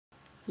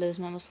Hello, it's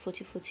my Master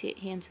 4048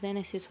 here, and today in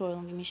this tutorial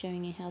I'm going to be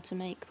showing you how to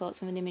make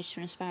parts of an image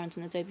transparent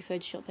in Adobe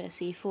Photoshop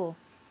CS4.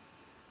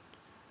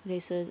 Okay,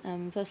 so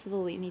first of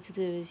all what you need to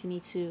do is you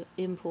need to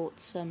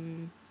import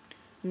an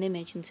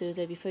image into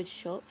Adobe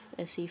Photoshop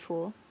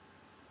CS4.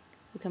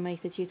 We can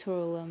make a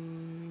tutorial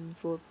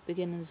for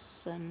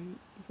beginners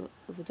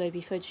of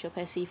Adobe Photoshop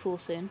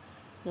CS4 soon.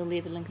 I'll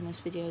leave a link in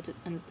this video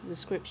and the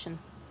description.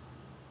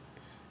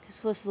 Okay,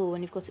 so first of all,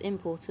 when you've got it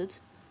imported,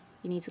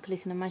 you need to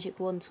click on the Magic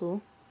Wand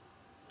tool.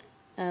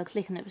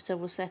 Click on it for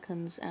several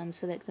seconds and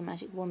select the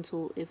Magic Wand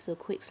tool if the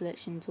Quick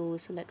Selection tool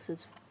is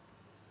selected.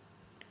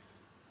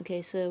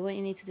 Okay, so what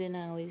you need to do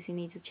now is you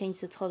need to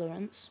change the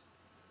tolerance.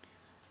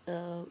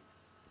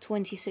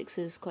 26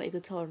 is quite a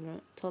good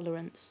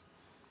tolerance.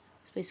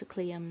 It's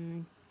basically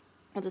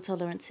what the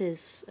tolerance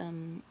is.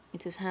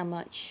 It is how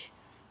much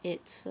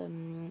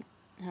the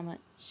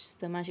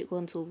Magic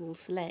Wand tool will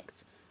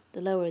select.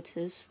 The lower it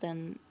is,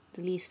 then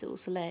the least it will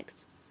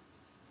select.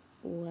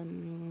 Or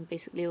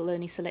basically it will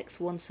only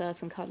select one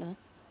certain colour,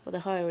 but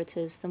the higher it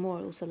is, the more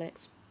it will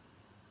select.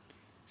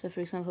 So for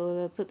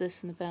example, if I put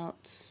this in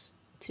about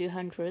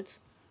 200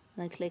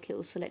 and I click, it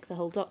will select the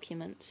whole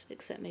document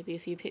except maybe a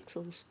few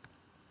pixels.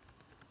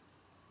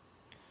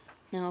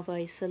 Now if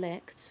I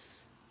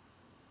select,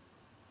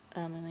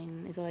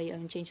 if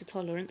I change the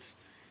tolerance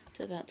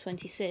to about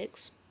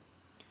 26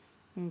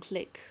 and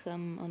click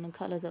on the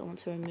colour that I want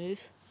to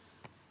remove,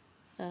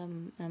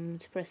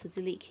 and to press the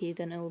delete key,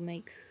 then it will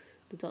make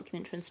the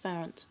document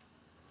transparent.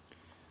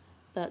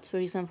 But for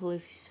example,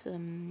 if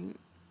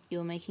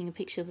you're making a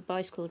picture of a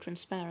bicycle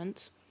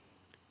transparent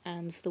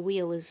and the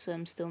wheel is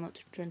still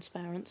not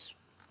transparent,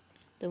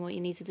 then what you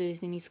need to do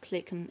is you need to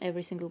click on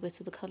every single bit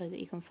of the colour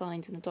that you can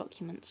find in the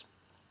document.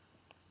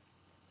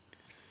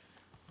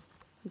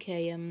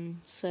 Okay,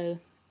 so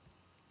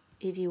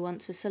if you want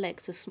to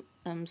select a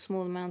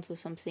small amount of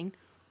something,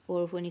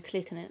 or if when you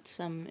click on it,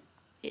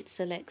 it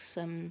selects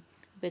a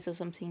bit of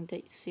something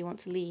that you want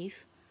to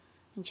leave,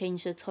 and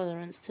change the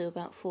tolerance to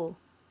about 4.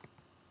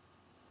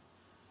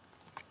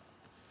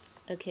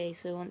 Okay,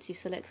 so once you've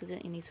selected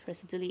it, you need to press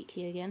the delete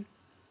key again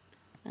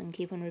and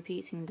keep on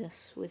repeating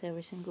this with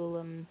every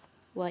single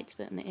white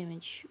bit in the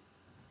image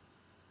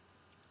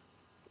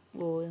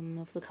or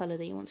of the colour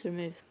that you want to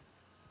remove.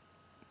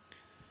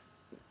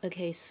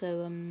 Okay,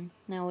 so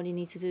now all you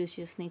need to do is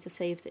you just need to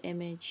save the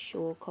image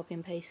or copy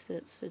and paste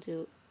it, so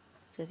do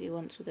whatever you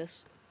want with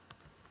this.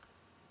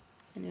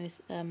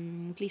 Anyways,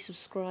 please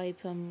subscribe,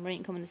 rate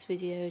and comment this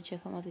video,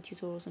 check out my other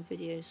tutorials and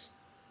videos.